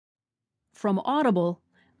From Audible,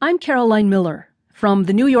 I'm Caroline Miller. From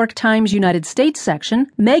the New York Times United States section,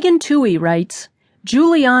 Megan Twohey writes,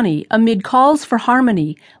 Giuliani, amid calls for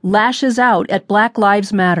harmony, lashes out at Black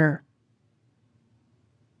Lives Matter.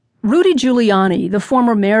 Rudy Giuliani, the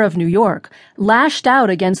former mayor of New York, lashed out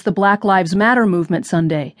against the Black Lives Matter movement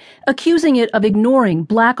Sunday, accusing it of ignoring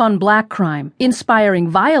black-on-black crime, inspiring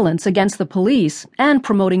violence against the police, and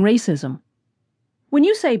promoting racism. When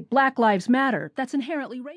you say Black Lives Matter, that's inherently racist.